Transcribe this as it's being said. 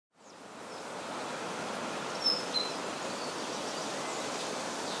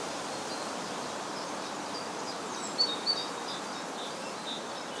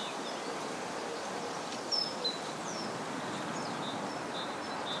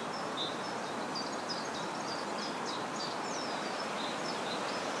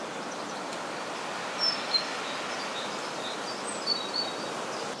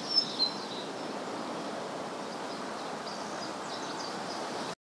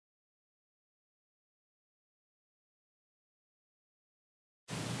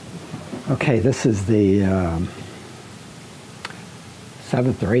Okay, this is the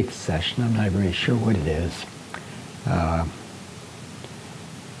 7th or 8th session. I'm not really sure what it is,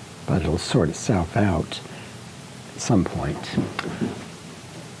 but it'll sort itself out at some point.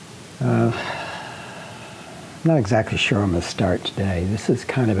 Not exactly sure I'm going to start today. This is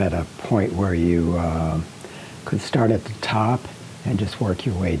kind of at a point where you could start at the top and just work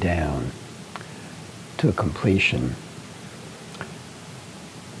your way down to a completion.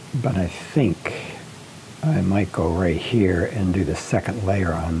 But I think I might go right here and do the second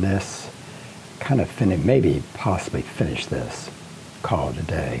layer on this, kind of finish, maybe possibly finish this, call it a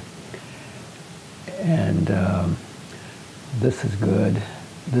day. And this is good.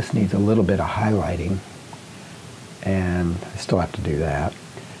 This needs a little bit of highlighting, and I still have to do that.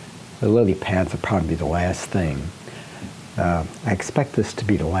 The lily pads will probably be the last thing. I expect this to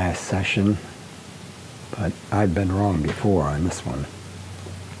be the last session, but I've been wrong before on this one.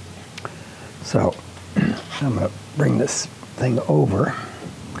 So I'm going to bring this thing over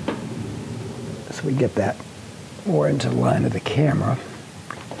so we get that more into the line of the camera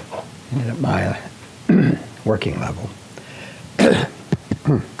and at my working level.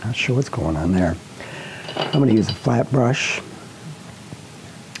 Not sure what's going on there. I'm going to use a flat brush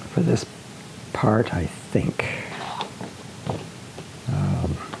for this part, I think.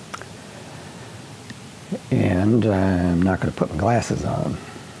 And I'm not going to put my glasses on.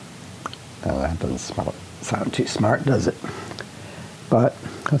 That doesn't sound too smart, does it? But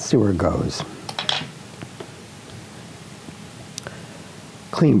let's see where it goes.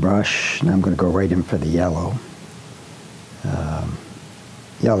 Clean brush, and I'm going to go right in for the yellow.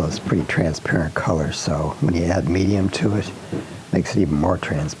 Yellow is a pretty transparent color, so when you add medium to it, it makes it even more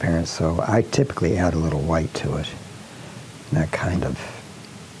transparent. So I typically add a little white to it. And that kind of.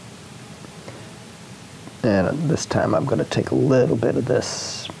 And this time I'm going to take a little bit of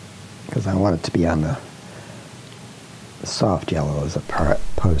this, because I want it to be on the soft yellow as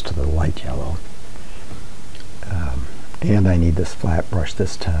opposed to the light yellow. And I need this flat brush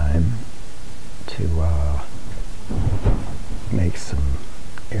this time to make some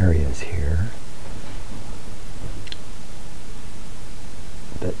areas here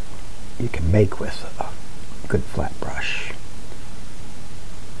that you can make with a good flat brush.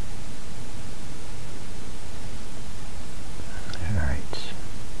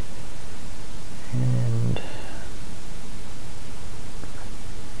 And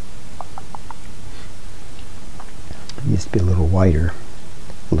it needs to be a little whiter,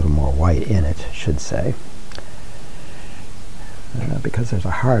 a little more white in it, I should say, because there's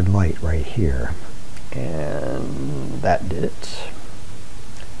a hard light right here, and that did it.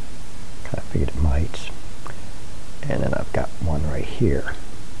 Kind of figured it might. And then I've got one right here.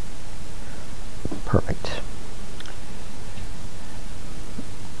 Perfect.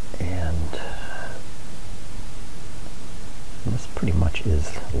 And this pretty much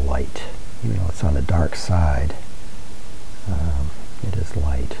is light, even though it's on the dark side. It is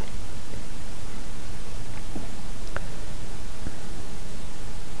light.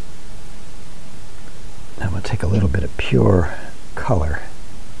 Now I'm going to take a little bit of pure color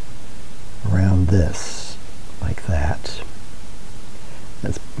around this, like that.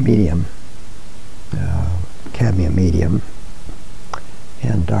 That's medium, cadmium medium,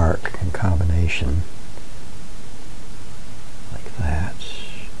 and dark in combination, like that.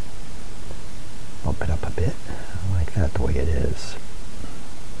 Bump it up a bit. I like that the way it is.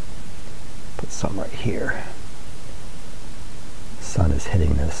 Put some right here. The sun is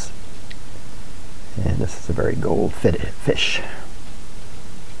hitting this, and this is a very gold fitted fish. I'm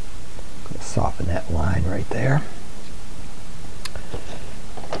going to soften that line right there.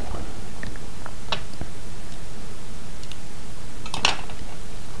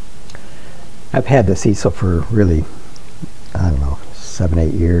 I've had this easel for really, I don't know, 7,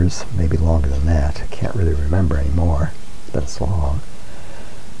 8 years, maybe longer than that. I can't really remember anymore. It's been so long.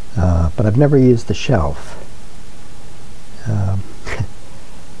 But I've never used the shelf.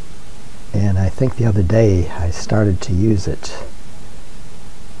 And I think the other day I started to use it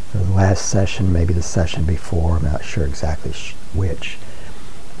for the last session, maybe the session before, I'm not sure exactly which.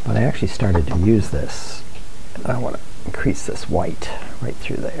 But I actually started to use this. And I want to increase this white right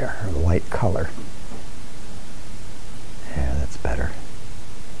through there, or the light color. Yeah, that's better.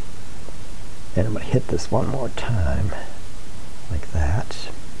 And I'm going to hit this one more time, like that.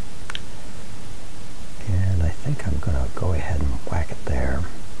 And I think I'm going to go ahead and whack it there.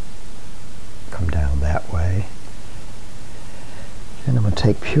 Come down that way. And I'm going to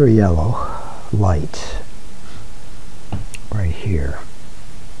take pure yellow, light, right here.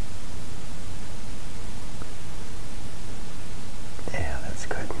 Yeah, that's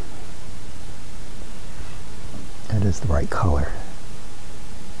good. is the right color.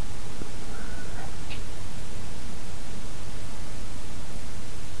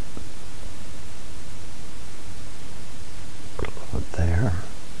 Put a little bit there.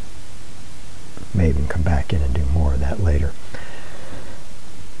 May even come back in and do more of that later.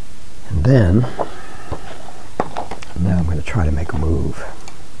 And then, now I'm going to try to make a move.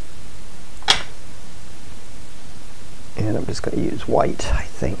 And I'm just going to use white, I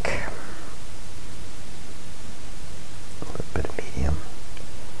think. A little bit of medium.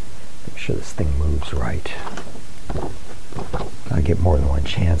 Make sure this thing moves right. I get more than one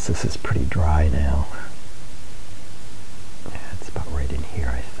chance. This is pretty dry now. Yeah, it's about right in here,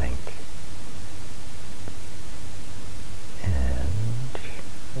 I think. And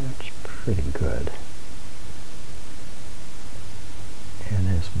that's pretty good. And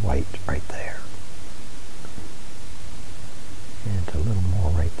there's white right there. And a little more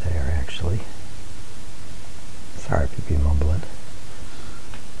right there, actually. Sorry if you've been mumbling.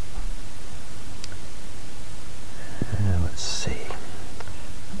 Let's see.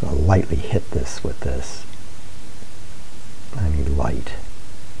 I'm going to lightly hit this with this. I need light.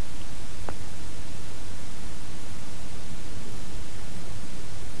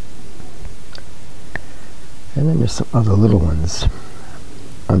 And then there's some other little ones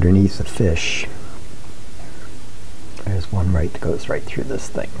underneath the fish. There's one right that goes right through this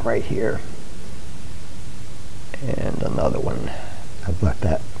thing right here. And another one. I've left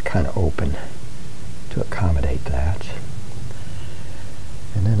that kind of open to accommodate that.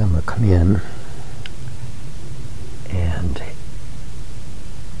 And then I'm going to come in and,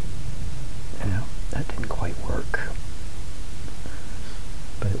 that didn't quite work.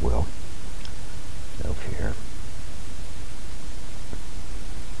 But it will. No fear.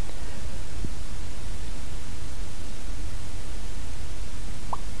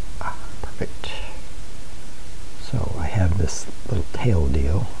 Perfect. So I have this little tail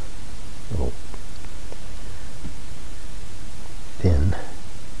deal, little fin,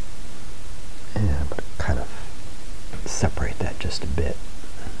 and I'm going to kind of separate that just a bit.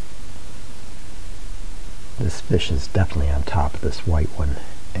 This fish is definitely on top of this white one,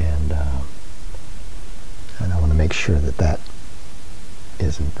 and I want to make sure that that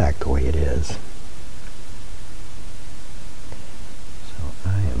is in fact the way it is. So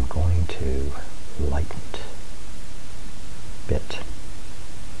I am going to lighten it a bit.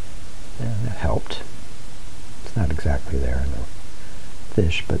 And that helped. It's not exactly there in the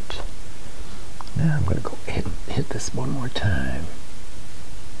fish, but now I'm going to go ahead and hit this one more time.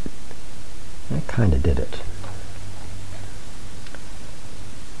 That kind of did it.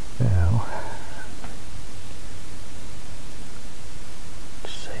 Now,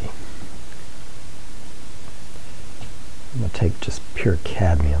 let's see. I'm going to take just pure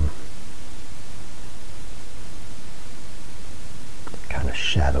cadmium. Kind of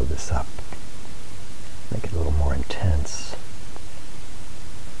shadow this up. Make it a little more intense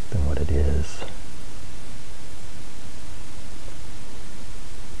than what it is.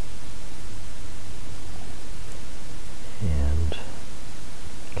 And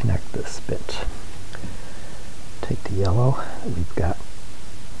connect this bit. Take the yellow that we've got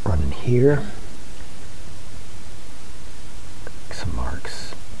running here. Make some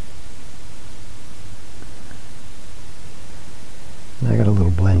marks. And I got a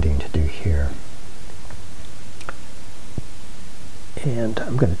little blending to do here. And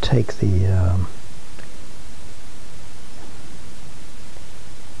I'm going to take the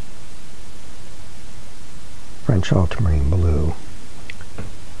French ultramarine blue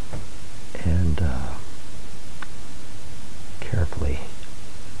and carefully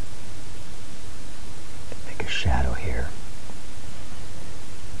make a shadow here.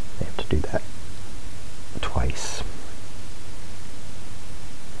 I have to do that twice.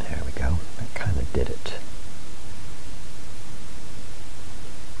 There we go. That kind of did it.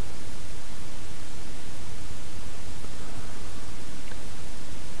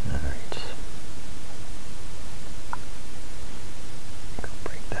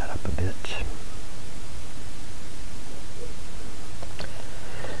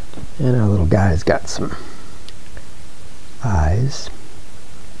 And our little guy's got some eyes.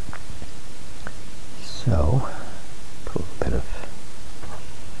 So, put a little bit of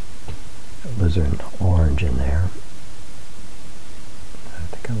alizarin orange in there. I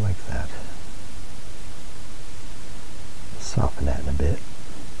think I like that. Soften that in a bit.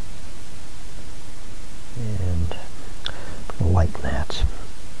 And I'm going to lighten that.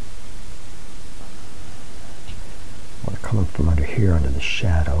 I want to come up from under here under the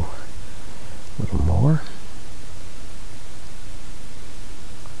shadow. A little more.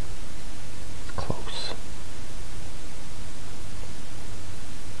 It's close.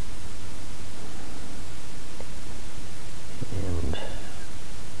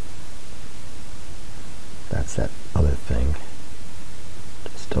 that's that other thing.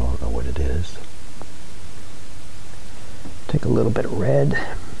 Still don't know what it is. Take a little bit of red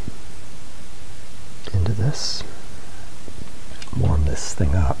into this. Warm this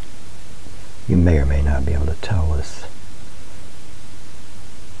thing up. You may or may not be able to tell this.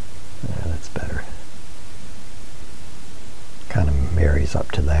 Yeah, that's better. Kind of marries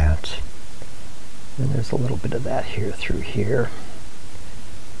up to that. And there's a little bit of that here through here.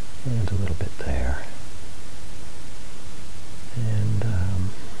 And a little bit there. And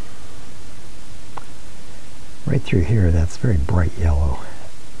right through here, that's very bright yellow,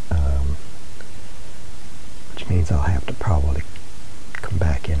 which means I'll have to probably come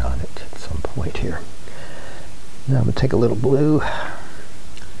back in on it at some point here. Now I'm going to take a little blue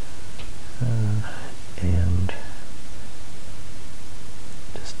and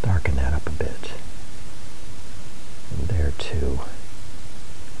just darken that up a bit. And there too.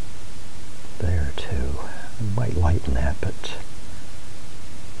 There too. I might lighten that, but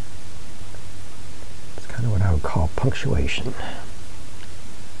it's kind of what I would call punctuation.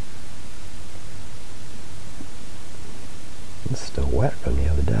 It's still wet from the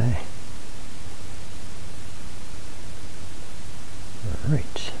other day.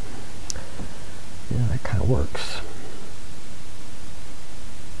 Alright. Yeah, that kind of works.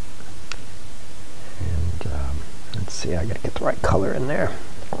 And let's see, I gotta get the right color in there.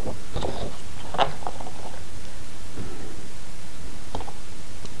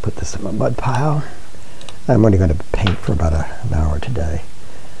 Put this in my mud pile. I'm only going to paint for about an hour today.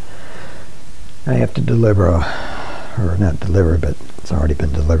 I have to deliver or not deliver, but it's already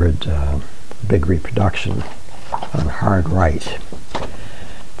been delivered, big reproduction on hard right.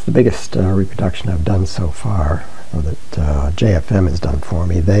 It's the biggest reproduction I've done so far, or that JFM has done for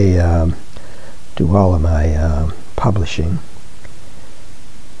me. They do all of my publishing,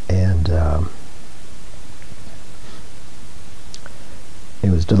 and it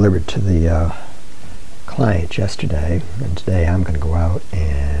was delivered to the client yesterday, and today I'm going to go out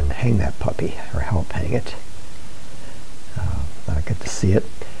and hang that puppy, or help hang it. I get to see it.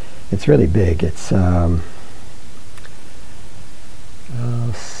 It's really big. It's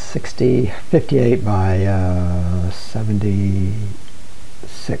 58 by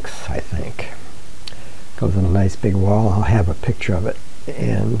 76, I think. Goes on a nice big wall. I'll have a picture of it,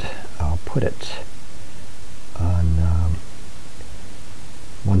 and I'll put it on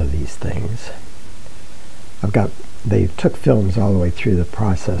one of these things. They took films all the way through the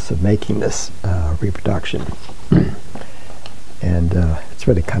process of making this reproduction. And it's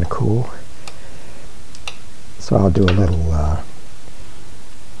really kind of cool. So I'll do a little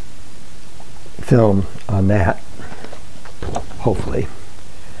film on that, hopefully.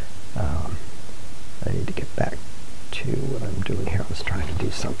 I need to get back to what I'm doing here. I was trying to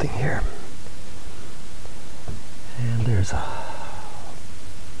do something here. And there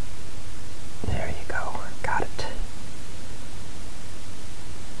you go, got it.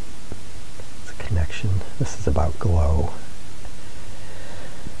 It's a connection. This is about glow.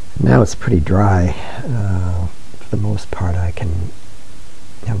 Now it's pretty dry. For the most part, I can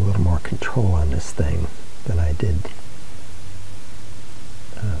have a little more control on this thing than I did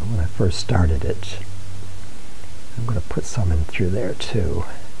when I first started it. I'm going to put some in through there too.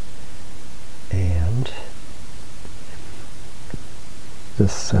 And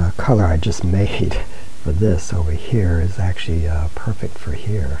this color I just made for this over here is actually perfect for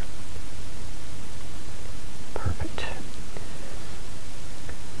here. Perfect.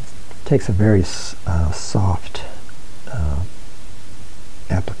 Takes a very soft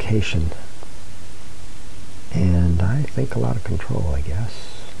application, and I think a lot of control, I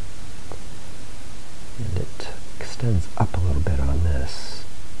guess. And it extends up a little bit on this.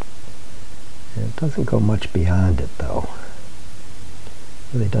 And it doesn't go much beyond it, though.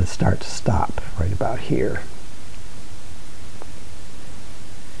 It really does start to stop right about here.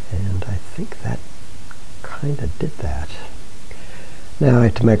 And I think that kind of did that. Now I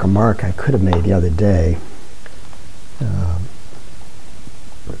have to make a mark I could have made the other day.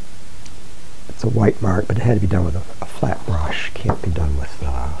 It's a white mark, but it had to be done with a flat brush. Can't be done with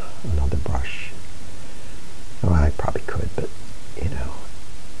another brush. Well, I probably could, but you know,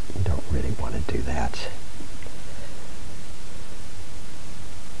 you don't really want to do that.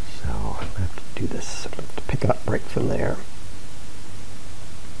 So I'm going to have to do this. I'm going to have to pick it up right from there.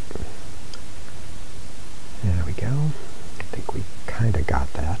 There we go. I think we kind of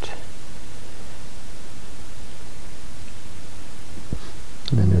got that.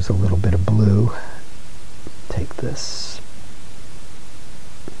 And then there's a little bit of blue. Take this.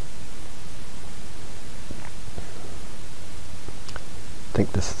 I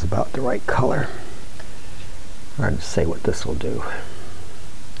think this is about the right color. Hard to say what this will do.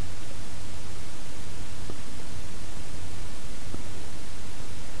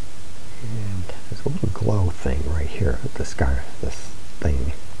 And there's a little glow thing right here at this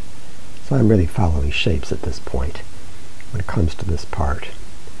thing. So I'm really following shapes at this point when it comes to this part.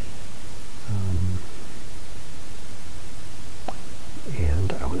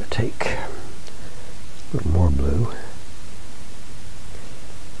 And I want to take a little more blue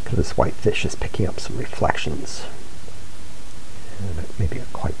because this white fish is picking up some reflections. And maybe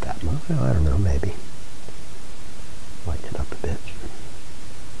not quite that much. Well, I don't know, maybe. Lighten it up a bit.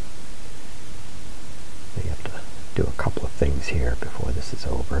 May have to do a couple of things here before this is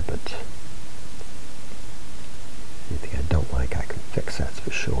over, but anything I don't like I can fix, that's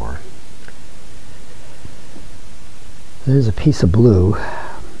for sure. There's a piece of blue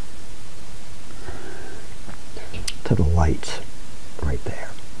to the light right there.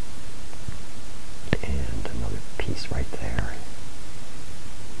 And another piece right there.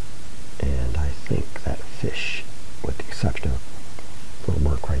 And I think that fish, with the exception of a little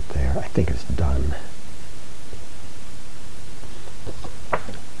work right there, I think it's done.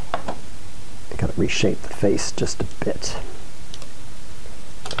 I gotta reshape the face just a bit.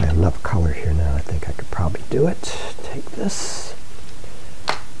 I have enough color here now. I think I could probably do it. Take this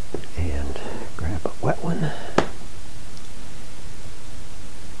and grab a wet one.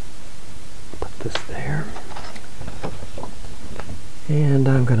 Put this there. And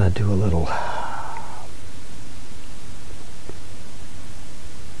I'm going to do a little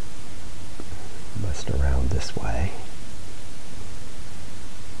messing around this way.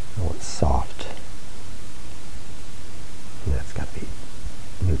 I want soft. And that's got to be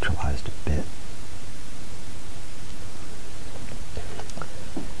neutralized a bit.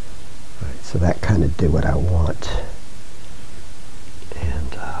 Alright, so that kind of did what I want.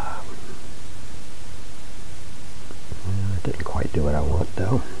 And it didn't quite do what I want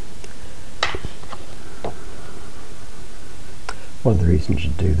though. One of the reasons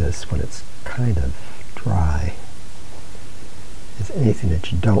you do this when it's kind of dry is anything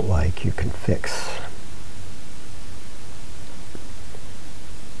that you don't like you can fix.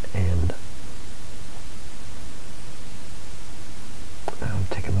 And I'll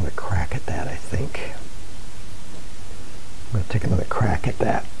take another crack at that, I think. I'm going to take another crack at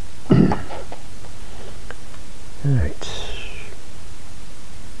that. All right.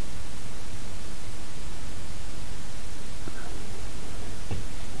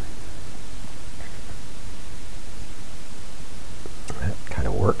 That kind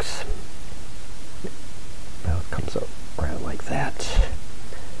of works. Now it comes around like that.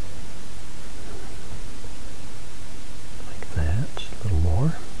 Like that. A little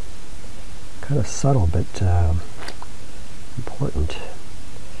more. Kind of subtle, but important.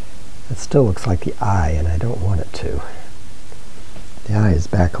 It still looks like the eye, and I don't want it to. The eye is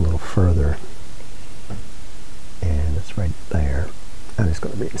back a little further, and it's right there. I'm just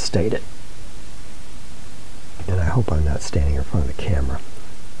going to reinstate it. And I hope I'm not standing in front of the camera.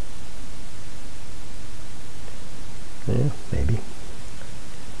 Yeah, maybe.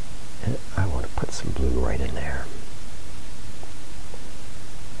 And I want to put some blue right in there.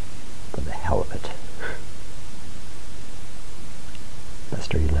 For the hell of it.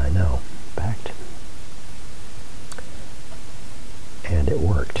 Best reason I know. Fact. And it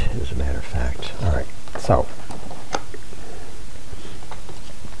worked, as a matter of fact. Alright, so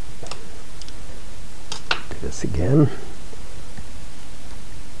do this again.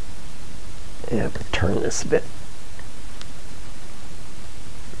 And turn this a bit.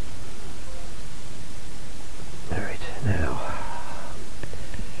 Alright, now.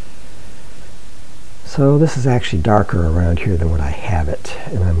 So this is actually darker around here than what I have it,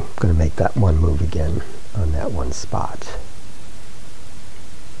 and I'm going to make that one move again on that one spot.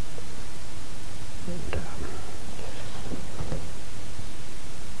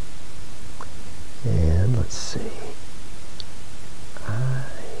 And let's see.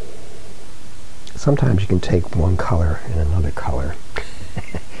 Sometimes you can take one color and another color.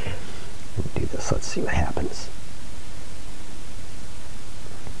 Do this. Let's see what happens.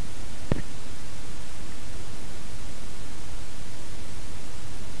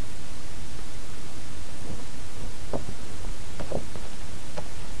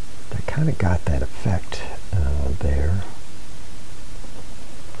 Kind of got that effect there.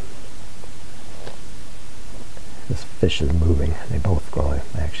 This fish is moving. They both go.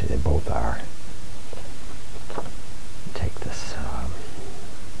 Actually, they both are. Take this.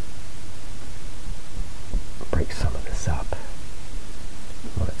 Break some of this up.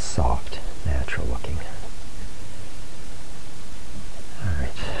 Well, it's soft, natural looking. All right.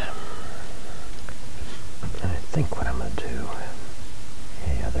 I think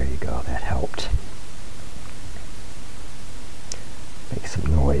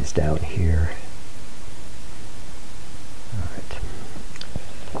ways down here. All right.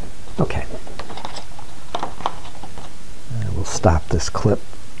 Okay. We'll stop this clip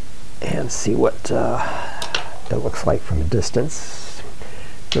and see what that looks like from a distance.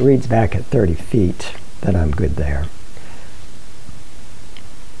 If it reads back at 30 feet, then I'm good there.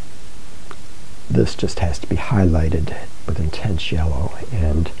 This just has to be highlighted with intense yellow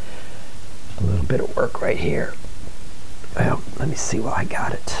and a little bit of work right here. Well, let me see while I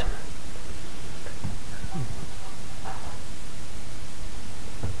got it.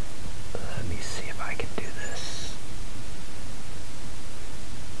 Let me see if I can do this.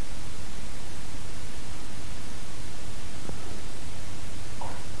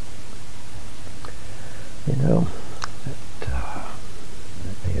 You know, that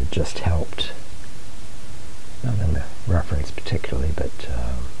may have just helped. Not in the reference particularly, but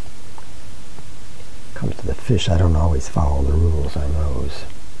comes to the fish, I don't always follow the rules on those.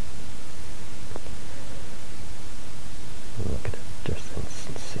 Look at the distance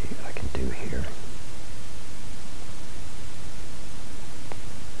and see what I can do here.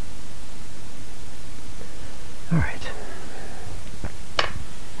 All right.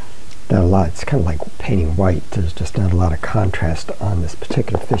 Not a lot. It's kind of like painting white. There's just not a lot of contrast on this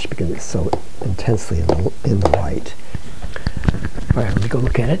particular fish because it's so intensely in the white. All right, let me go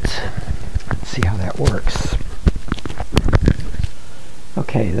look at it. See how that works.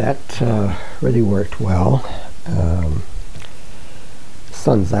 Okay, that really worked well.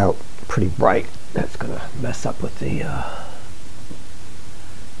 Sun's out pretty bright. That's going to mess up with the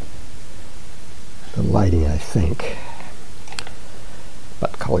lighting, I think.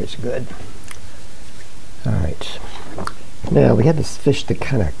 But the color's good. All right. Now we have this fish that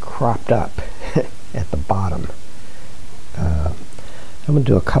kind of cropped up at the bottom. I'm going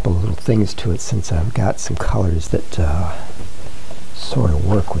to do a couple of little things to it since I've got some colors that sort of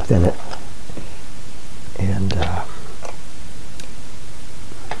work within it. And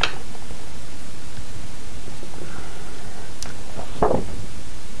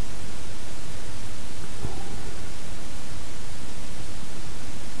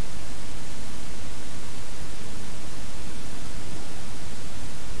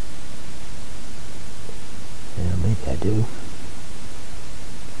yeah, maybe I do.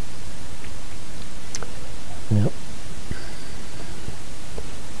 Yep.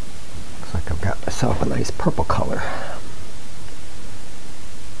 Looks like I've got myself a nice purple color.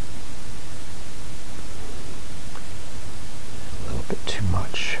 A little bit too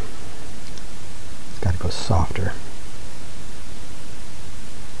much. It's got to go softer.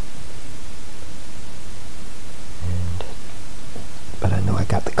 But I know I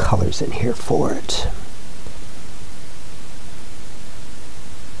got the colors in here for it.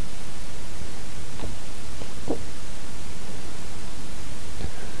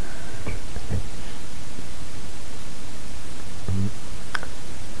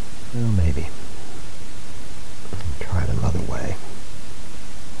 Well, maybe. Try it another way.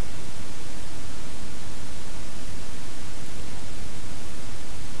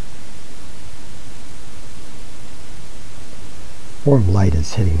 Warm light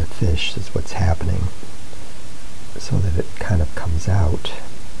is hitting the fish, is what's happening, so that it kind of comes out.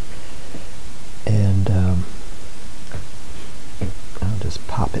 And I'll just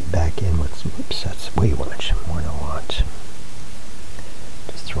pop it back in with some, oops, that's way much more than I want.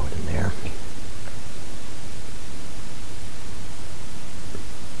 Just throw it in there.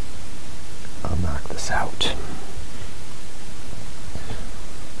 I'll knock this out.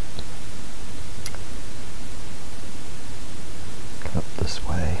 Come up this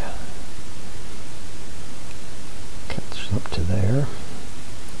way. Catch up to there.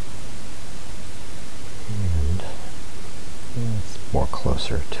 And it's more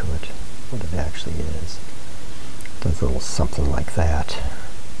closer to it, what it actually is. Does a little something like that.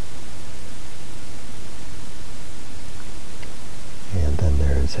 And then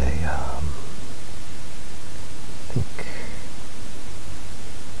there's a, I think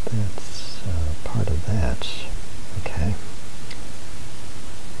that's part of that. Okay.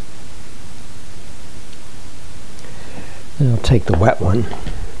 Then I'll take the wet one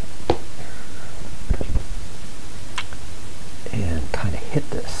and kind of hit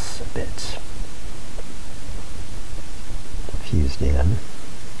this a bit. Fused in.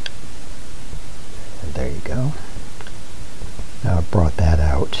 And there you go. Now I've brought that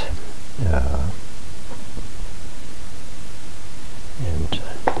out. And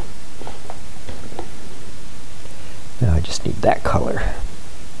now I just need that color.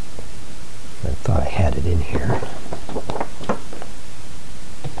 I thought I had it in here.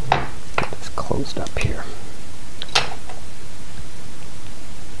 Get this closed up here.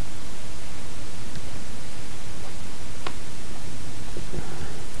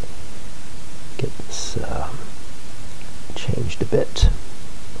 get this changed a bit.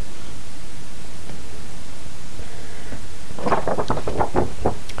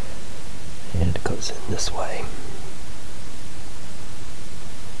 And it goes in this way.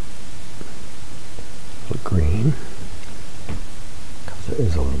 A little green, because there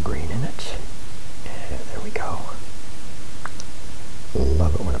is a little green in it. And there we go.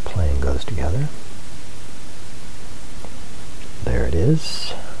 Love it when a plane goes together. There it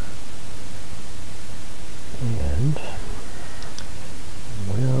is. And,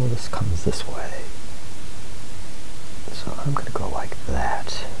 well, this comes this way. So I'm going to go like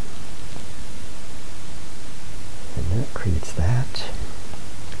that. And that creates that.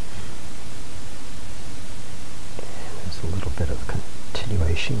 And there's a little bit of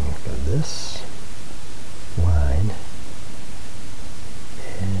continuation of this line.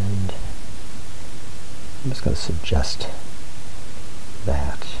 And I'm just going to suggest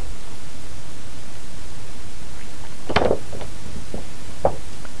that. I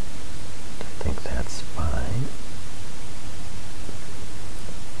think that's fine.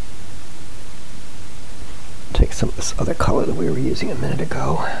 Take some of this other color that we were using a minute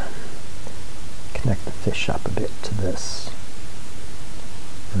ago. Connect the fish up a bit to this.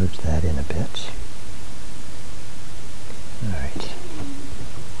 Merge that in a bit. Alright.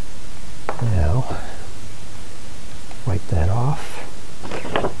 Now, wipe that off.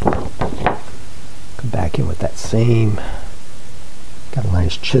 Come back in with that same, got a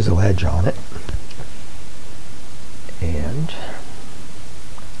nice chisel edge on it. And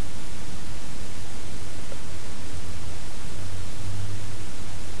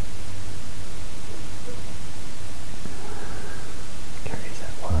carries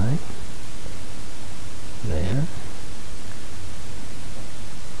that line there.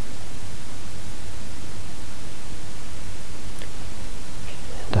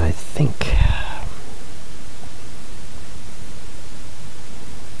 And I think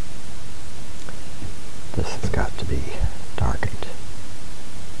this has got to be darkened.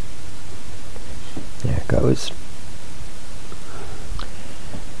 There it goes.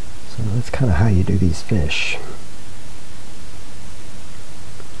 So that's kind of how you do these fish.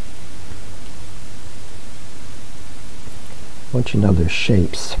 Once you know their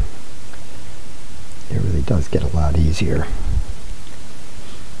shapes, it really does get a lot easier.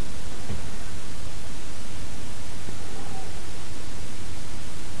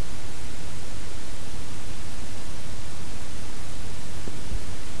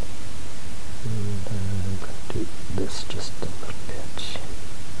 This just a little bit.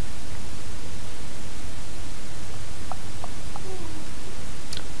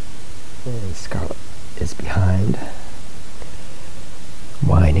 And Scarlet is behind,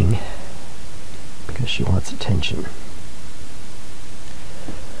 whining because she wants attention.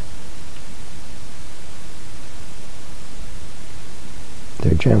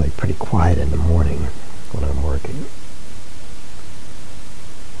 They're generally pretty quiet in the morning when I'm working.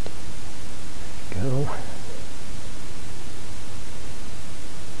 There we go.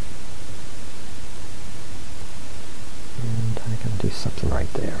 Do something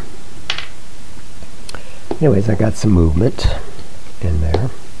right there. Anyways, I got some movement in there,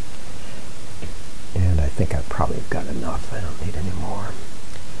 and I think I probably have got enough. I don't need any more.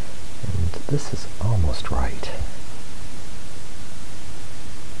 And this is almost right.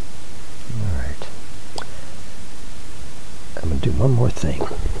 Alright. I'm going to do one more thing.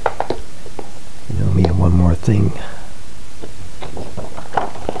 You know me and one more thing.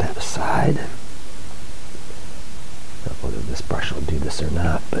 Put that aside. Whether this brush will do this or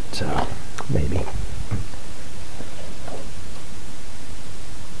not, but maybe.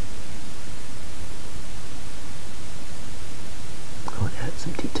 I'll add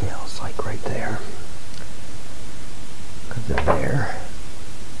some details, like right there, because they're there.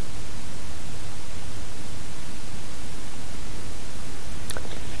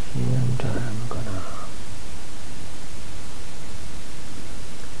 And I'm gonna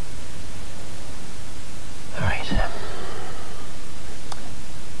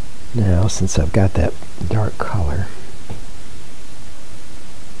now, since I've got that dark color, I'm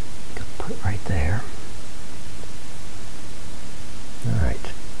gonna put it right there.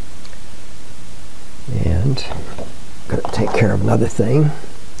 Alright. And I'm going to take care of another thing.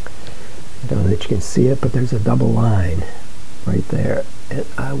 I don't know that you can see it, but there's a double line right there. And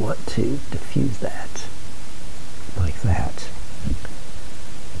I want to diffuse that like that.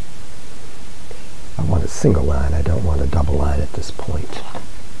 I want a single line. I don't want a double line at this point.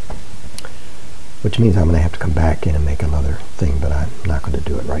 Which means I'm going to have to come back in and make another thing, but I'm not going to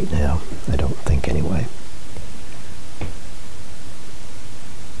do it right now. I don't think anyway.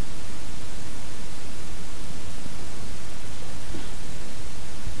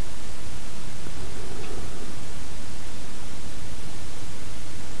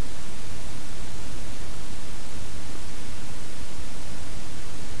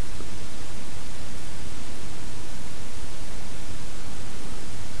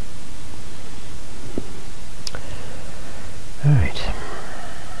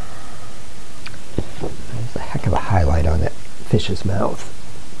 fish's mouth.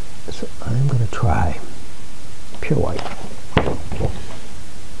 So I'm going to try pure white.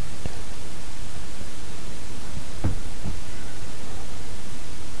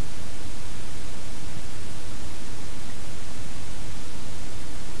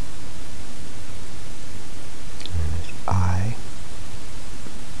 Eye,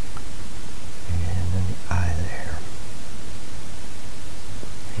 and then the eye there,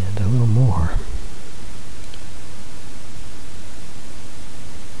 and a little more.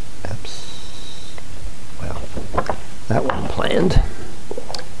 Well, that wasn't planned.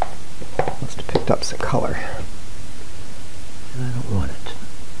 Must have picked up some color, and I don't want it.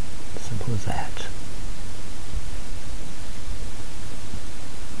 Simple as that.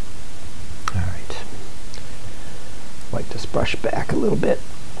 All right. Wipe this brush back a little bit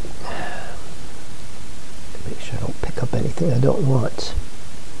to make sure I don't pick up anything I don't want.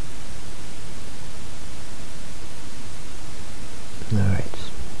 Alright,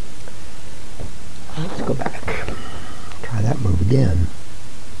 let's go back. Try that move again.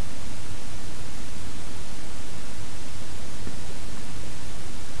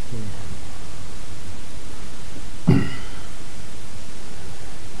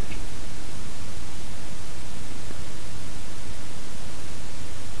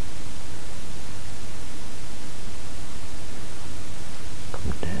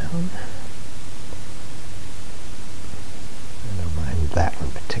 That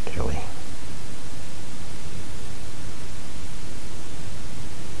one particularly.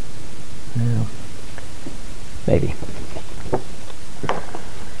 Well, maybe.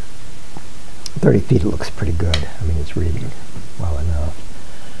 30 feet looks pretty good. I mean, it's reading well enough.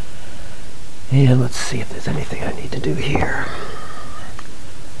 And let's see if there's anything I need to do here.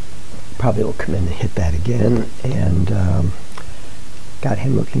 Probably will come in and hit that again. And got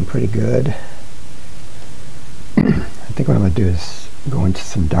him looking pretty good. I think what I'm going to do is go into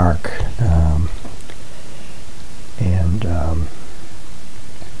some dark and one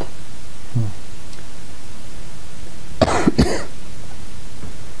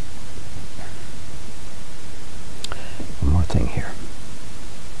more thing here.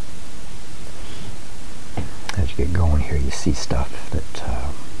 As you get going here, you see stuff that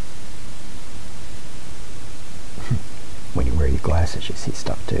when you wear your glasses, you see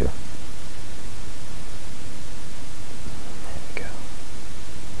stuff too.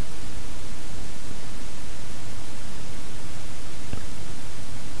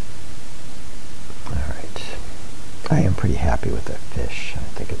 I am pretty happy with that fish. I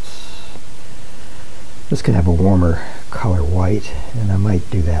think it's just going to have a warmer color white, and I might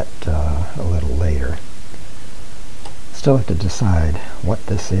do that a little later. Still have to decide what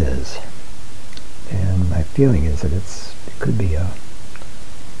this is, and my feeling is that it could be a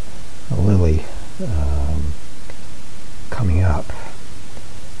lily coming up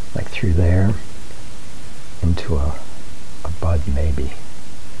like through there into a bud maybe,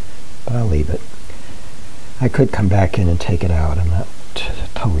 but I'll leave it. I could come back in and take it out. I'm not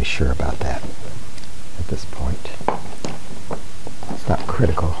totally sure about that at this point. It's not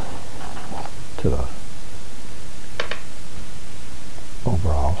critical to the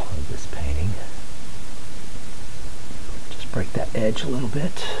overall of this painting. Just break that edge a little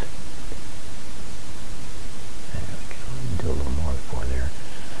bit. There we go. Do a little more before there.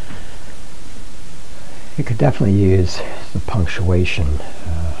 You could definitely use the punctuation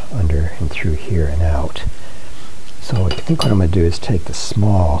under and through here and out. So I think what I'm going to do is take the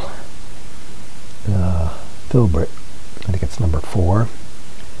small filbert, I think it's number 4, a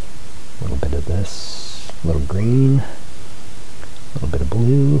little bit of this, a little green, a little bit of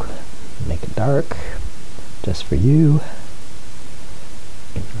blue, make it dark, just for you.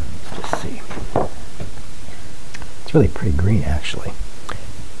 Let's just see. It's really pretty green actually.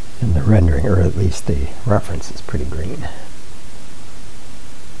 And the rendering, or at least the reference, is pretty green.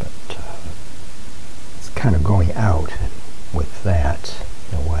 Kind of going out with that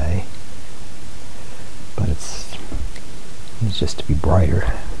in a way, but it's just to be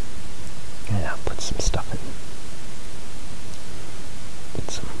brighter. Yeah, I'll put some stuff in.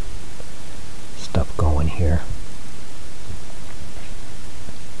 Get some stuff going here.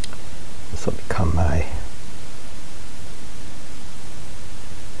 This will become my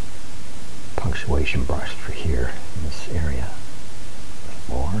punctuation brush for here in this area.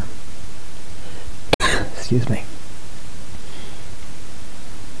 A little more. Excuse me.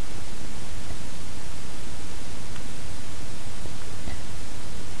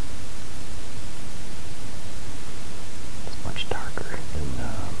 It's much darker and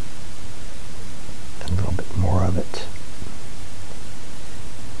a little bit more of it,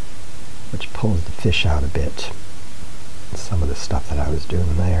 which pulls the fish out a bit. some of the stuff that I was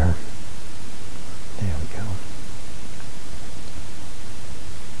doing there. There we go.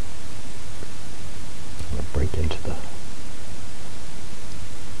 I'm going to break into the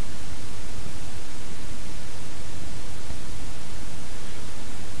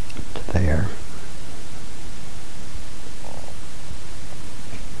there.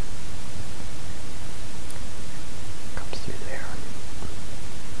 Comes through there.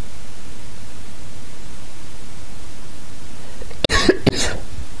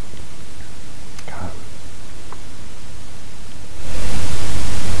 God.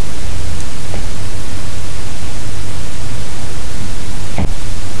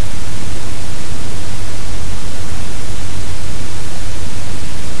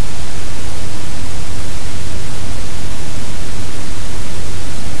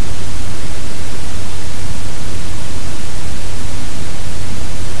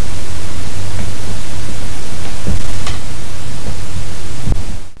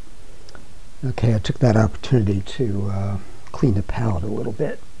 Okay, I took that opportunity to clean the palette a little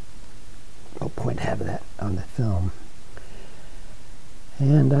bit. No point having that on the film.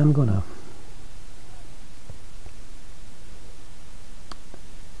 And I'm going to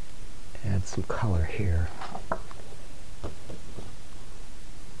add some color here.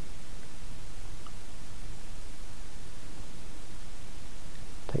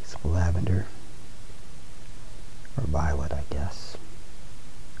 Take some lavender, or violet, I guess.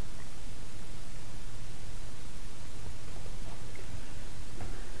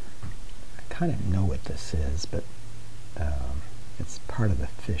 I kind of know what this is, but it's part of the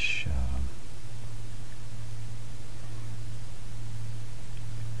fish.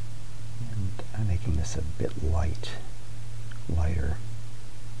 And I'm making this a bit lighter.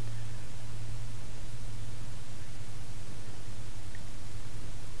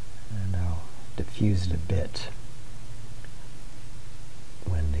 And I'll diffuse it a bit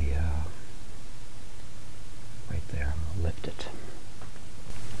when the, right there, I'm going to lift it.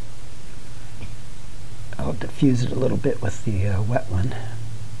 I'll diffuse it a little bit with the wet one.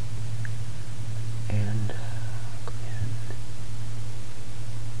 And go ahead and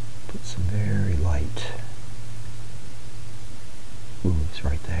put some very light moves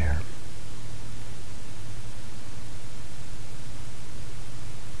right there.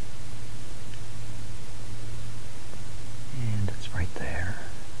 And it's right there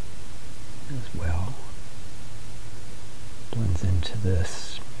as well. Blends into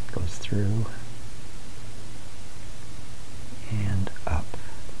this, goes through and up.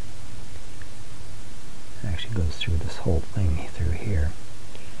 It actually goes through this whole thing through here.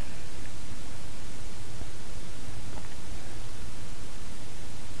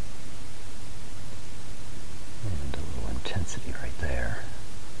 And a little intensity right there.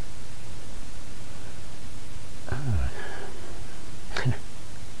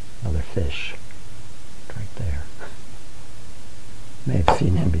 Another fish right there. May have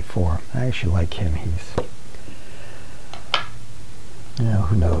seen him before. I actually like him. He's, you know,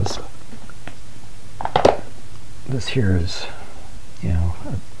 who knows. This here is, you know,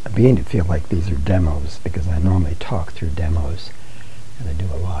 I'm beginning to feel like these are demos because I normally talk through demos and I do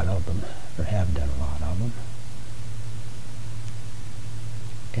a lot of them, or have done a lot of them.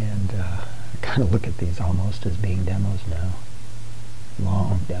 And I kind of look at these almost as being demos now.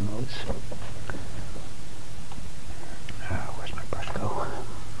 Long demos. Where's my brush go?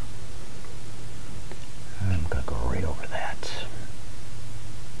 I'm going to go right over that.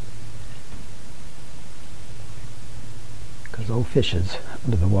 Because old fishes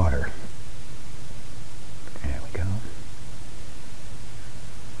under the water. There we go.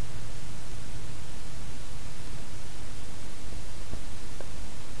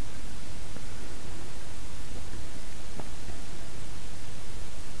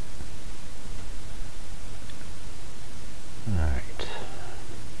 Alright.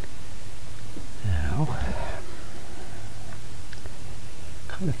 Now,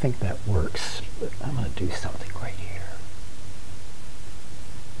 I kind of think that works, but I'm going to do something right here.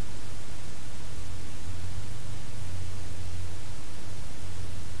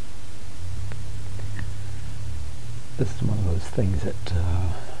 This is one of those things that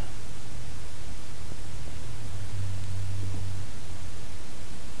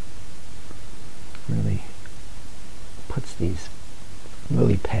really puts these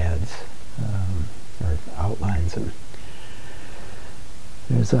lily pads or outlines, and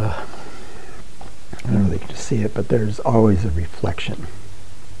there's a, I don't know if you can just see it, but there's always a reflection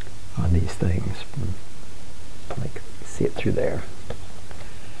on these things. Like, see it through there.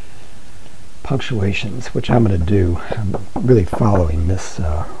 Punctuations, which I'm going to do. I'm really following this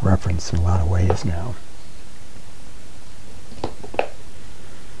reference in a lot of ways now.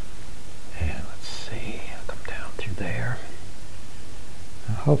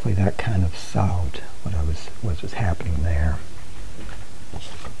 hopefully that kind of solved what was happening there.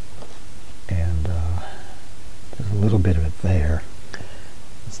 And there's a little bit of it there.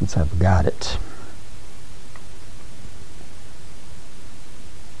 Since I've got it,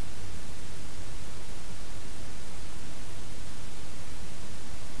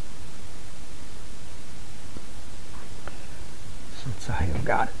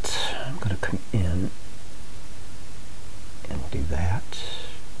 I'm going to come in and do that,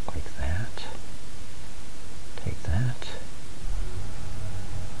 like that. Take that.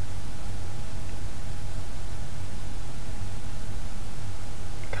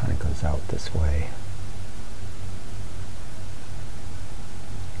 Kind of goes out this way.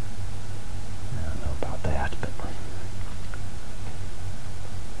 I don't know about that, but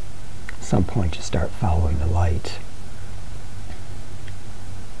at some point you start following the light.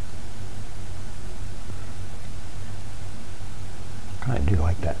 Kind of do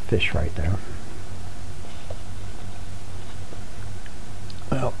like that fish right there.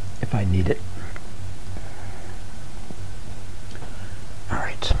 Well, if I need it.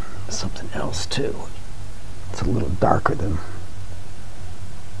 Alright, something else too. It's a little darker than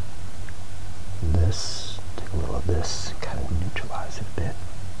this. Take a little of this, kind of neutralize it a bit.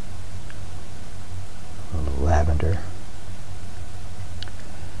 A little lavender.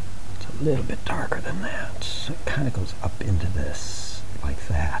 It's a little bit darker than that. So it kind of goes up into this. Like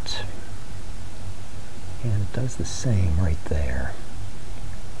that. And it does the same right there.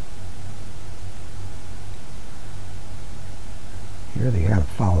 You really got to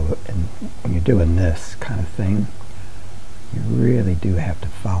follow it, and when you're doing this kind of thing, you really do have to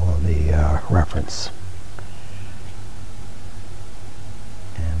follow the reference.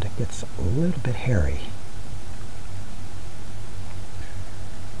 And it gets a little bit hairy.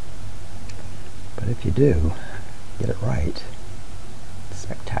 But if you do, get it right,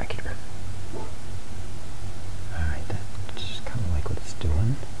 spectacular. Alright, that's just kind of like what it's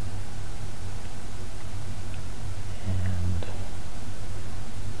doing. And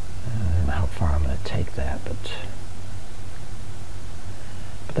I don't know how far I'm going to take that, but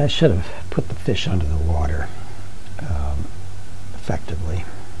that should have put the fish under the water effectively.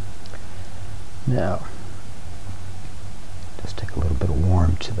 Now, just take a little bit of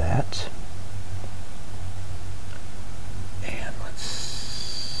warm to that.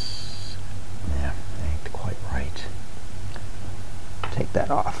 Take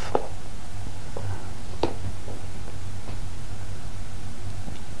that off.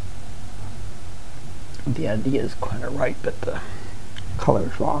 The idea is kind of right, but the color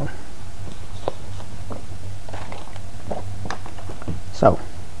is wrong. So,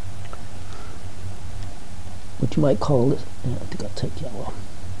 what you might call this, I think I'll take yellow.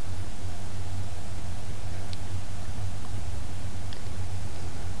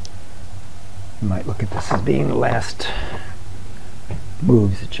 You might look at this as being the last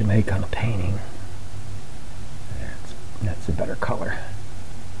moves that you make on a painting. That's a better color.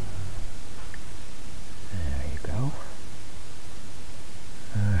 There you go.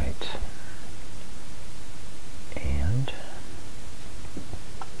 Alright. And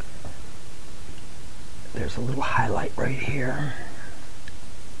there's a little highlight right here.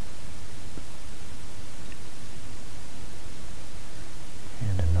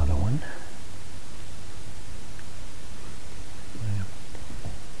 And another one.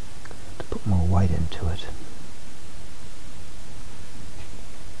 Put more white into it.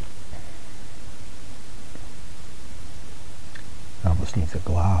 Almost needs a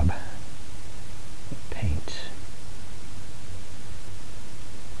glob of paint.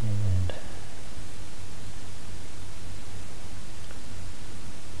 And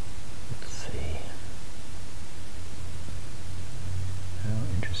let's see.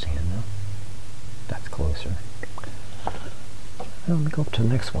 Oh, interesting enough. That's closer. Let me go up to the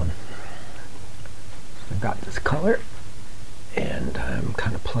next one. I've got this color, and I'm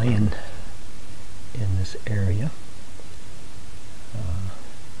kind of playing in this area.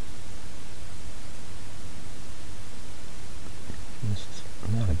 This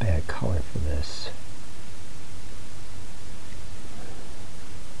is not a bad color for this.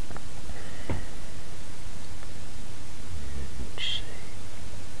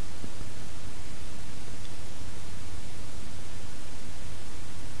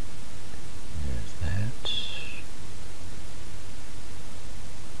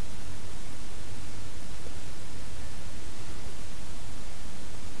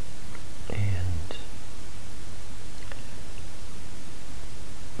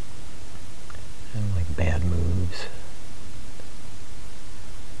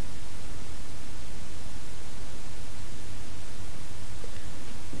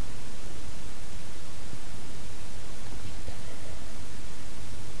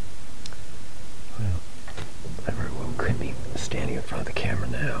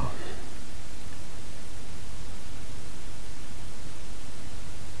 now.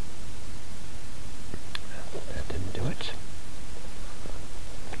 That didn't do it.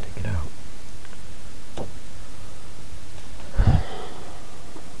 Take it out.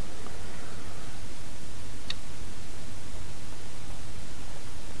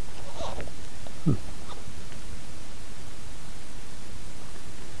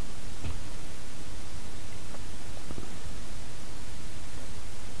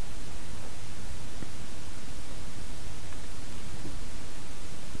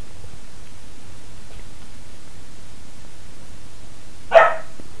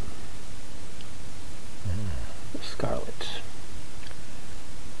 Scarlet.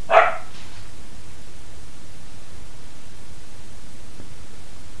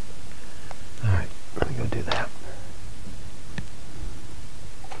 Alright, let me go do that.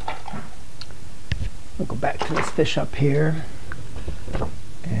 I'll go back to this fish up here.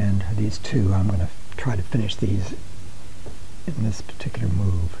 And these two, I'm going to try to finish these in this particular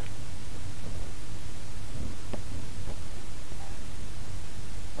move.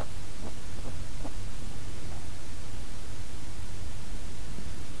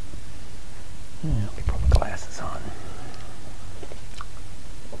 Yeah, let me put my glasses on.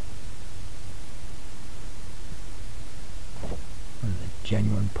 One of the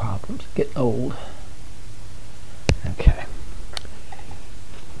genuine problems. Getting old. Okay.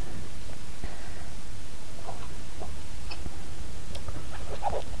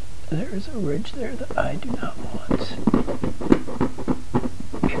 There is a ridge there that I do not want.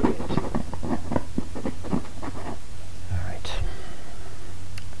 Period.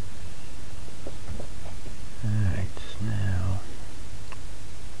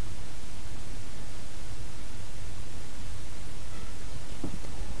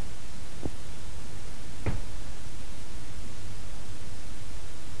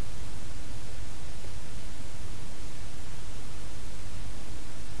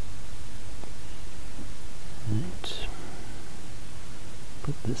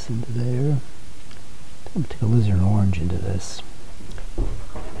 Put this into there. I'm going to take a alizarin orange into this.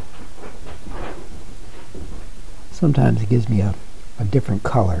 Sometimes it gives me a different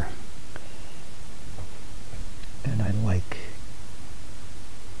color. And I like,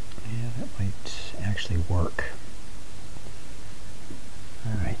 yeah, that might actually work.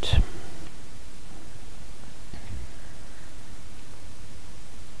 All right.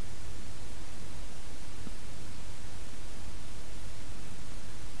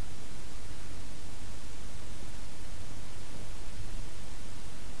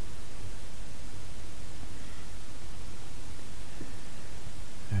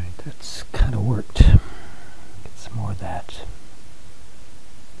 That's kind of worked. Get some more of that.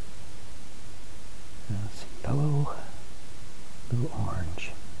 Some yellow, blue,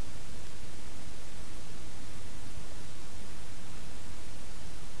 orange.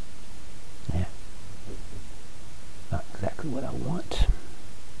 Yeah. Not exactly what I want.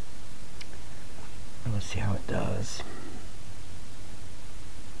 Let's see how it does.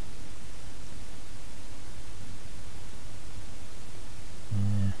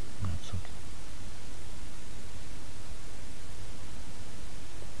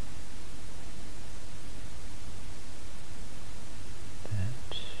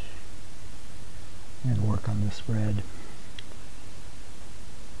 And work on this red.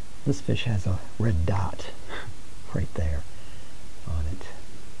 This fish has a red dot right there on it.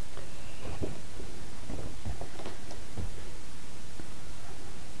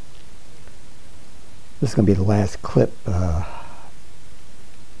 This is going to be the last clip. I've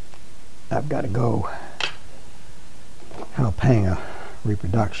got to go Alpanga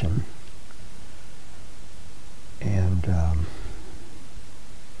reproduction, and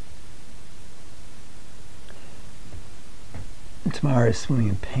tomorrow is swimming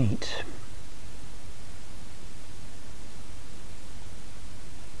in paint.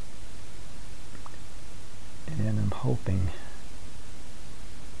 And I'm hoping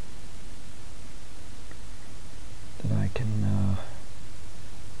that I can,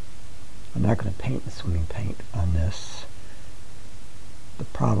 I'm not going to paint the swimming paint on this. The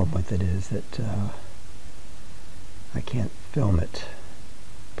problem with it is that I can't film it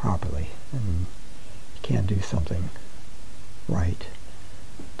properly, and you can't do something right,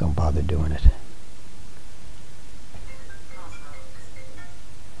 don't bother doing it.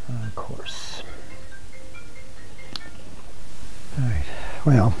 Of course. Alright,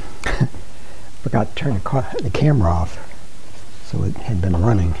 well, forgot to turn the camera off, so it had been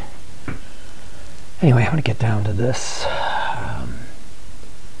running. Anyway, I'm going to get down to this.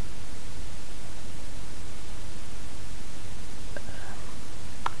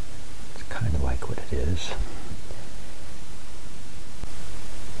 yellows.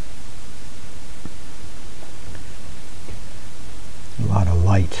 A lot of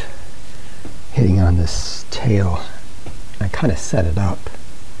light hitting on this tail. I kind of set it up.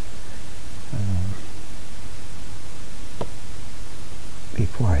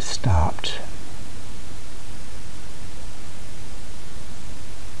 Before I stopped.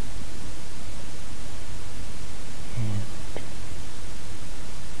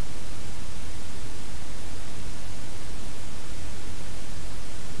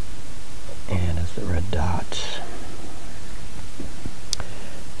 And as the red dot.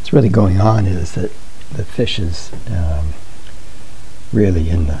 What's really going on is that the fish is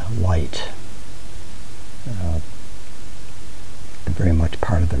really in the light. Very much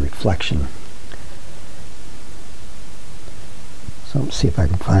part of the reflection. So let's see if I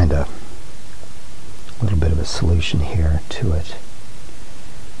can find a little bit of a solution here to it.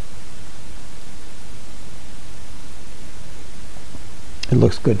 It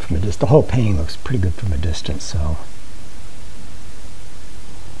looks good from a distance. The whole painting looks pretty good from a distance, so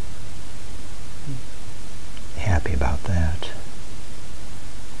happy about that.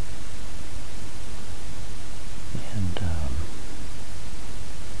 And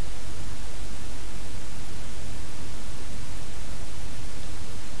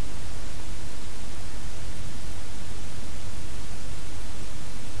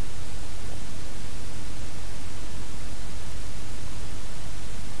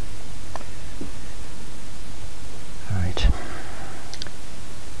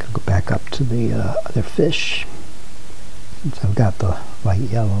up to the other fish, since I've got the light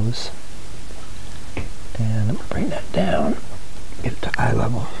yellows, and I'm going to bring that down, get it to eye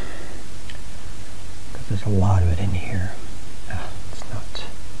level, because there's a lot of it in here. It's not,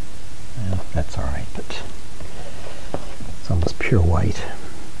 well, that's alright, but it's almost pure white.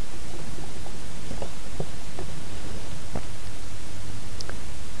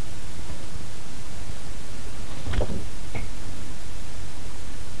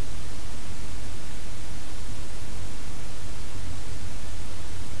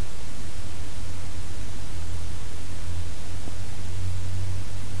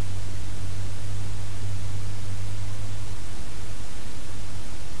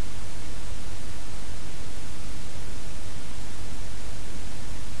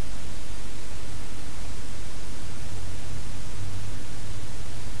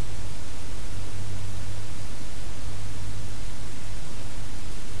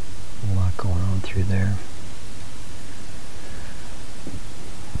 Going on through there.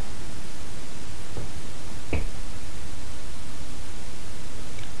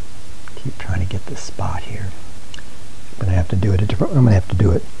 Keep trying to get this spot here. I'm gonna have to do it. I'm gonna have to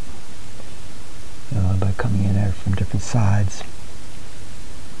do it by coming in there from different sides.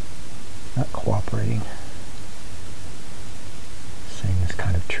 Not cooperating. Same is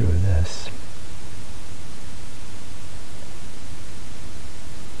kind of true of this.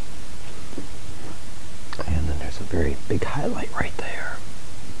 And then there's a very big highlight right there.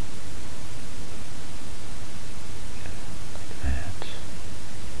 Like that.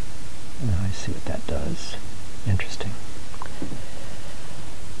 Now I see what that does. Interesting.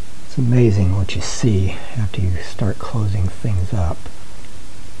 It's amazing what you see after you start closing things up.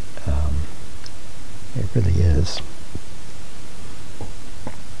 It really is.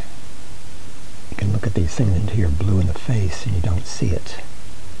 You can look at these things until you're blue in the face and you don't see it.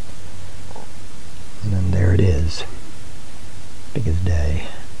 And then there it is, big as day.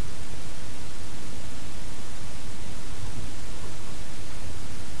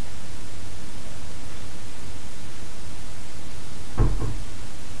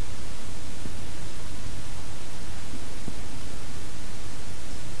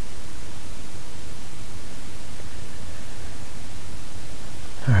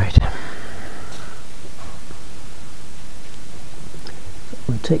 All right.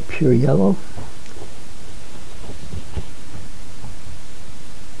 We'll take pure yellow.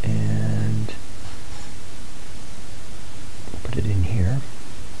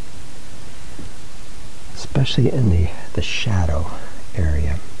 Especially in the shadow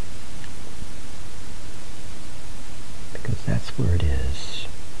area, because that's where it is.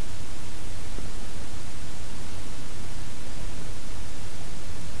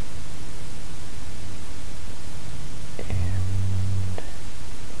 And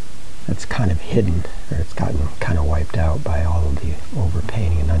that's kind of hidden, or it's gotten kind of wiped out by all of the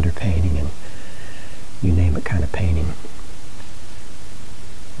overpainting and underpainting and you name it kind of painting.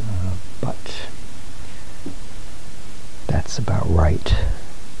 But that's about right.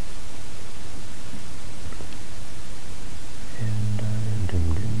 And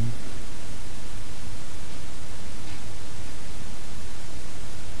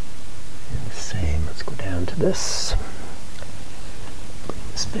this. Bring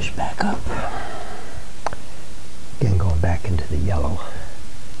this fish back up. Again, going back into the yellow.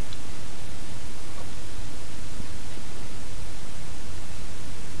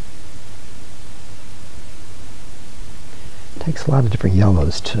 Takes a lot of different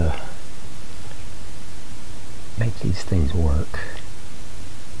yellows to make these things work.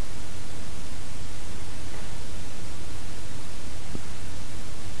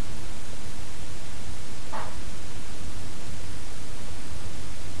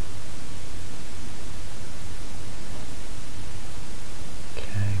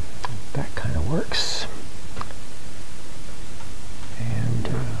 Okay, that kind of works. And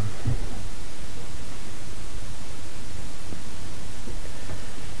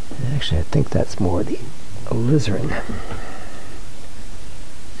actually, I think that's more the alizarin. So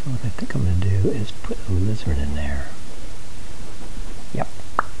what I think I'm going to do is put alizarin in there. Yep.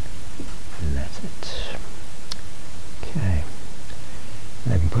 And that's it. Okay. I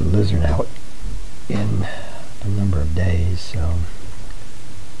haven't put alizarin out in a number of days, so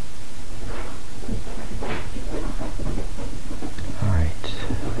alright,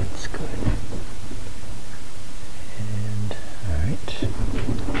 that's good. And alright.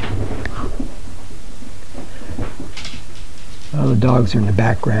 Well, the dogs are in the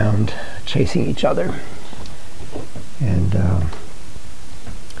background chasing each other, and I'm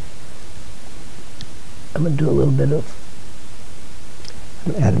going to do a little bit of,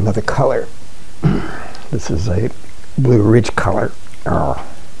 I'm going to add another color. This is a blue rich color.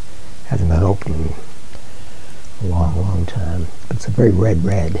 Hasn't been opened in a long time. It's a very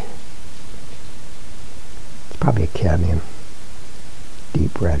red. It's probably a cadmium,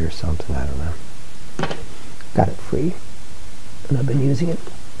 deep red or something, I don't know. Got it free. And I've been using it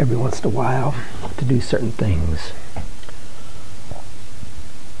every once in a while to do certain things,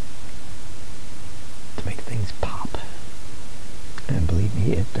 to make things pop. And believe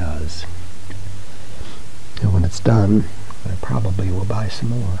me, it does. And when it's done, I probably will buy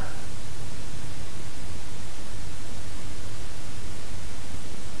some more.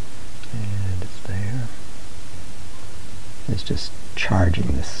 And it's there. It's just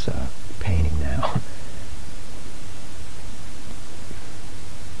charging this painting now.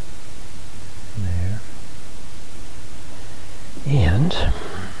 There. And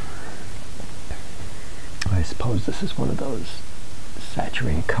I suppose this is one of those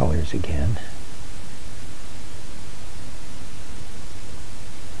saturating colors again.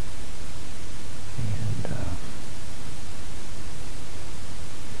 And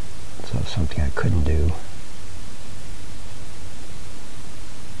so something I couldn't do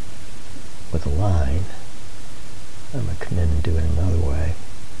with a line, I'm going to come in and do it another way.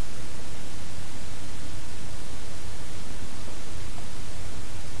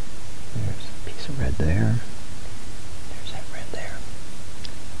 There's a piece of red there. There's that red there.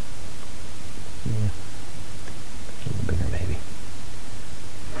 Yeah. A little bigger maybe.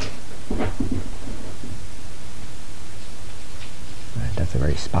 Alright, that's a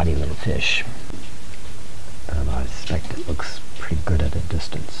very spotty little fish. I suspect it looks pretty good at a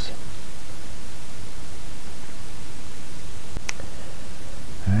distance.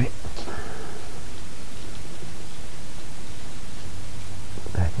 Alright.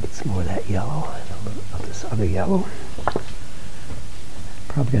 Back and get some more of that yellow and a little of this other yellow.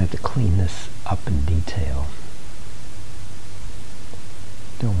 Probably gonna have to clean this up in detail.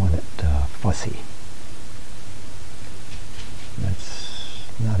 Don't want it fussy. That's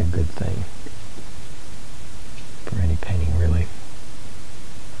not a good thing for any painting, really.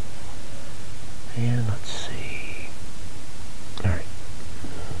 And let's see. Alright.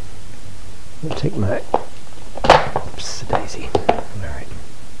 I'm going to take my, oops, daisy. Alright.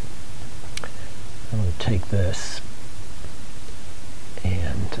 I'm going to take this,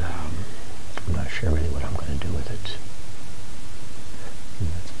 and I'm not sure really what I'm going to do with it. And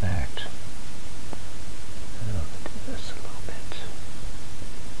that's backed. I'm going to do this a little bit.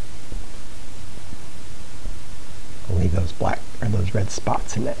 I'll leave those black, or those red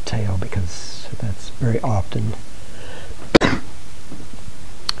spots in that tail, because that's very often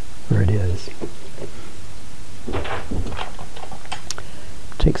where it is.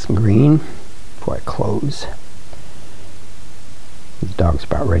 Take some green before I close. These dogs are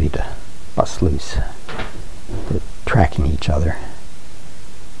about ready to bust loose. They're tracking each other.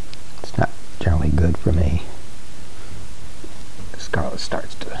 It's not generally good for me. The scarlet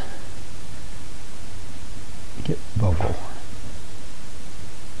starts to get vocal.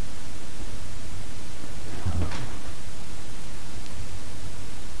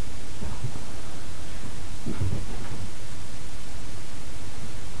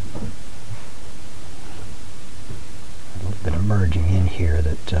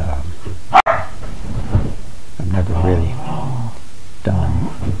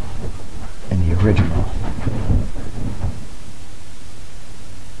 original.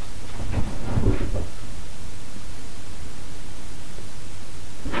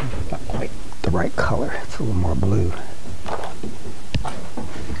 Not quite the right color. It's a little more blue.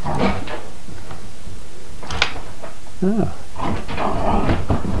 Oh.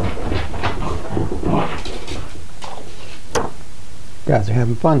 You guys are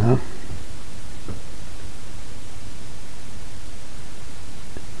having fun, huh?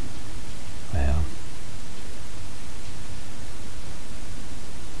 Well.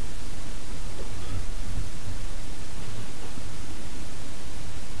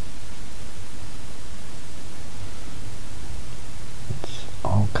 It's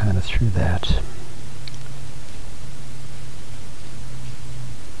all kind of through that.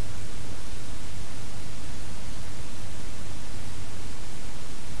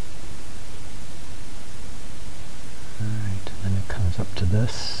 Up to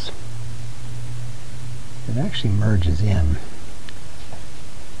this. It actually merges in.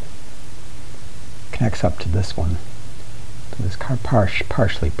 Connects up to this one. So this car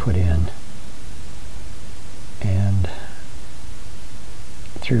partially put in. And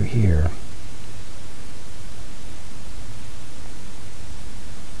through here.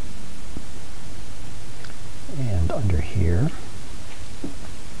 And under here.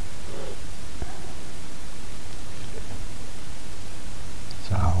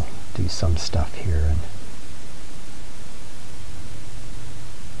 I'll do some stuff here, and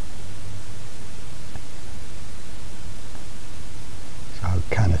so I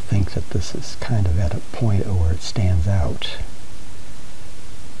kind of think that this is kind of at a point where it stands out.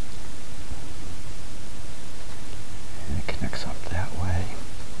 And it connects up that way.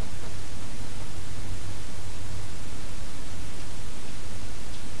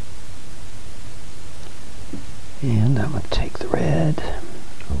 And I'm going to take the red,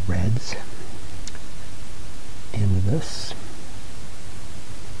 or reds, into this.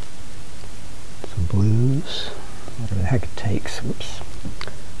 Some blues, whatever the heck it takes. Whoops,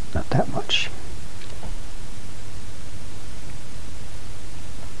 not that much.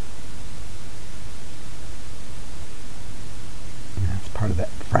 And that's part of that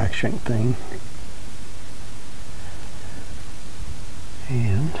fracturing thing.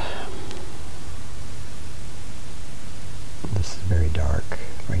 And this is very dark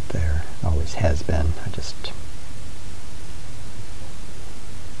right there. Always has been. I just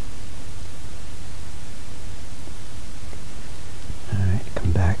alright,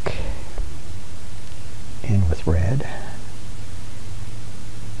 come back in with red.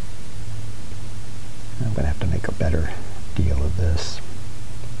 I'm gonna have to make a better deal of this.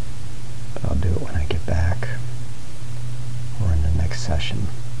 But I'll do it when I get back or in the next session.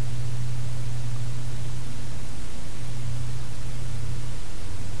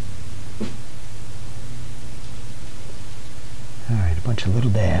 Alright, a bunch of little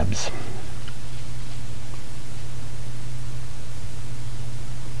dabs.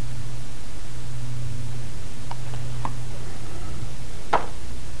 I'll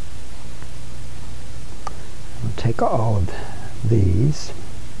take all of these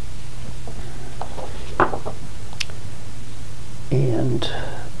and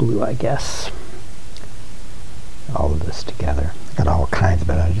blue, I guess. All of this together. I got all kinds of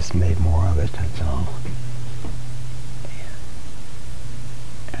it, I just made more of it, that's all.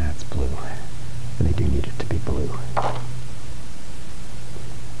 That's blue. Really do need it to be blue.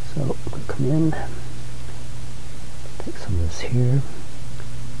 So we'll come in, take some of this here,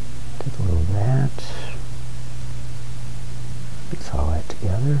 take a little of that, mix all that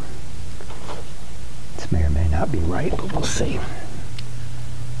together. This may or may not be right, but we'll see.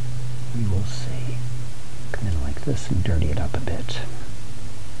 We will see. Come in like this and dirty it up a bit.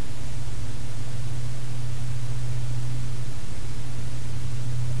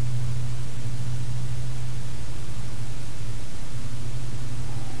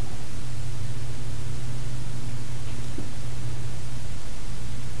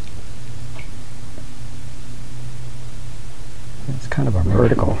 It's kind of a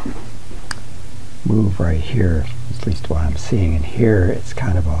vertical move right here, at least what I'm seeing. And here it's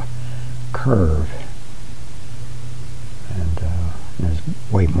kind of a curve, and there's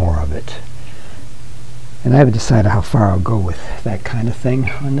way more of it. And I haven't decided how far I'll go with that kind of thing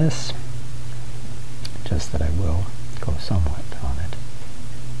on this, just that I will go somewhat on it.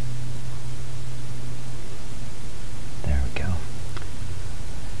 There we go.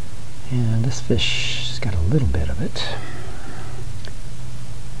 And this fish has got a little bit of it.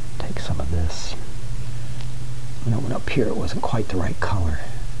 Take some of this. When it went up here, it wasn't quite the right color.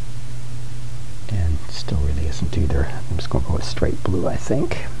 And still really isn't either. I'm just going to go with straight blue, I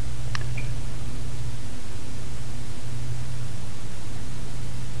think.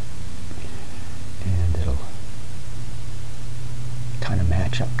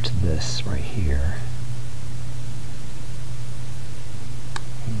 match up to this right here.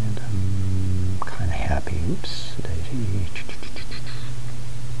 And I'm kind of happy. Oops, daisy.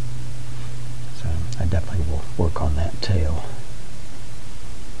 So I definitely will work on that tail.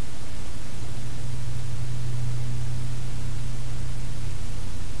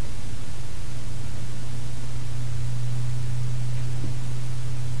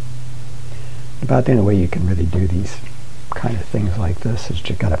 About the only way you can really do these kind of things like this is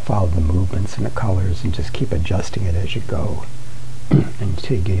you got to follow the movements and the colors and just keep adjusting it as you go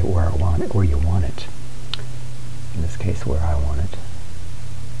until you get it where you want it. In this case, where I want it.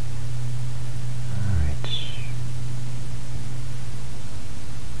 All right.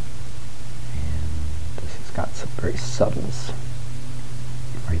 And this has got some very subtles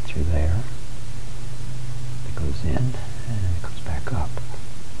right through there. It goes in and it comes back up.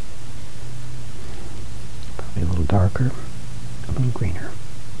 Probably a little darker, a little greener.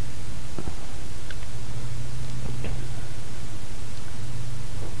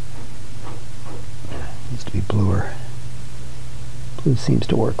 Needs to be bluer. Blue seems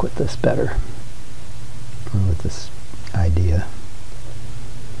to work with this better, or with this idea.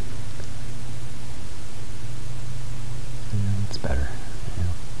 Yeah, it's better. Yeah.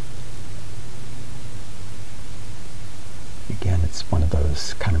 Again, it's one of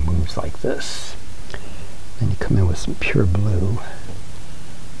those kind of moves like this. Then you come in with some pure blue,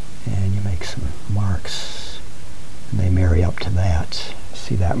 and you make some marks, and they marry up to that.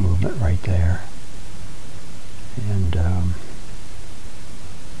 See that movement right there? And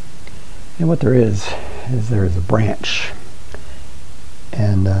what there is there is a branch,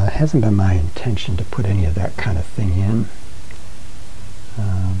 and it hasn't been my intention to put any of that kind of thing in,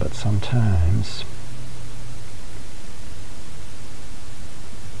 but sometimes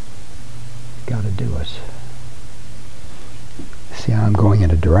you got to do it. See how I'm going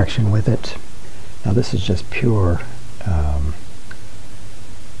in a direction with it? Now this is just pure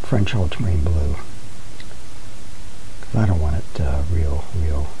French ultramarine blue. I don't want it real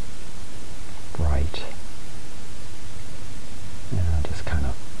bright. And I'll just kind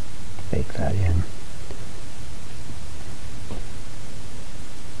of bake that in.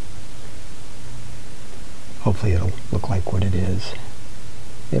 Hopefully it'll look like what it is.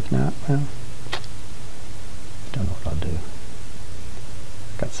 If not, well, don't know what I'll do.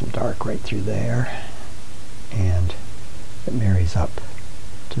 Got some dark right through there, and it marries up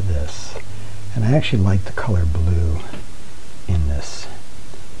to this. And I actually like the color blue in this.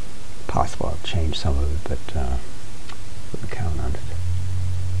 Possible I'll change some of it, but wouldn't count on it.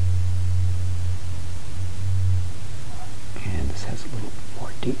 And this has a little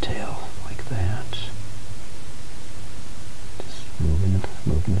more detail like that. Just moving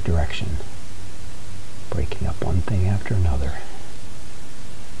the direction, breaking up one thing after another.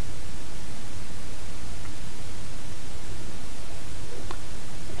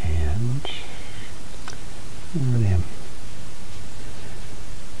 There I am.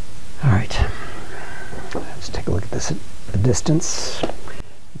 Alright, let's take a look at this at a distance. I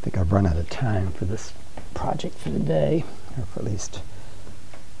think I've run out of time for this project for the day, or for at least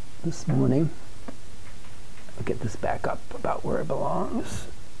this morning. I'll get this back up about where it belongs.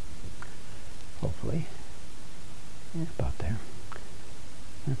 Hopefully. Yeah, about there.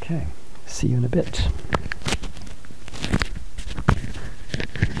 Okay, see you in a bit.